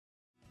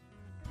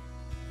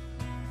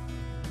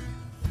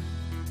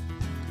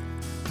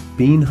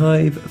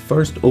Beanhive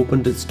first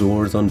opened its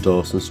doors on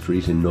Dawson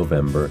Street in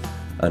November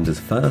and is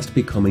fast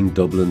becoming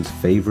Dublin's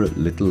favourite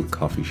little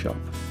coffee shop.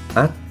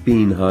 At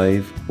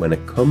Beanhive, when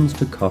it comes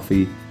to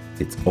coffee,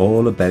 it's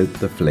all about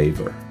the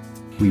flavour.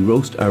 We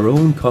roast our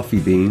own coffee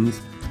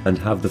beans and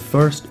have the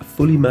first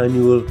fully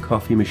manual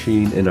coffee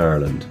machine in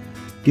Ireland,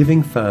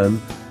 giving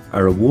Fan,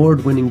 our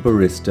award-winning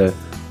barista,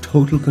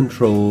 total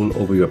control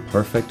over your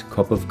perfect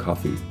cup of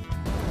coffee.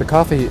 The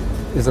coffee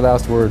is the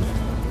last word.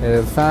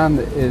 Fan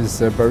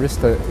is a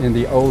barista in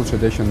the old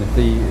tradition.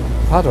 The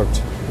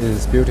product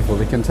is beautiful.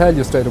 They can tell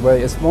you straight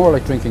away it's more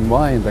like drinking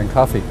wine than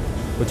coffee,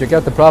 but you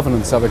get the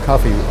provenance of a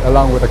coffee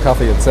along with the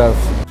coffee itself.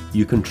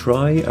 You can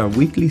try our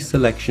weekly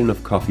selection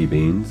of coffee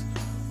beans,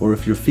 or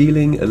if you're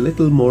feeling a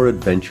little more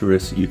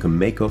adventurous, you can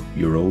make up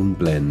your own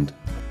blend.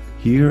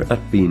 Here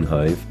at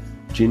Beanhive,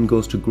 Gin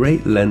goes to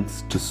great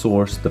lengths to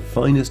source the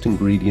finest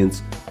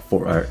ingredients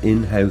for our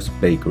in-house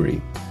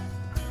bakery.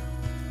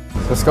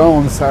 The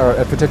scones are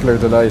a particular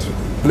delight.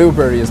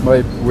 Blueberry is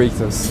my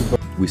weakness.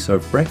 We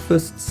serve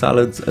breakfast,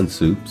 salads and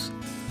soups,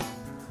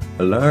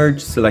 a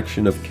large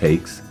selection of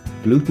cakes,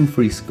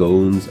 gluten-free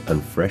scones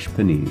and fresh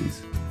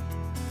paninis.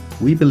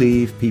 We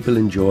believe people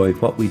enjoy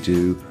what we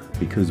do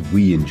because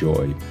we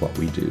enjoy what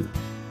we do.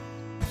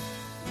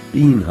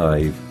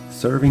 Beanhive,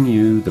 serving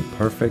you the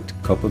perfect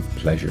cup of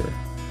pleasure.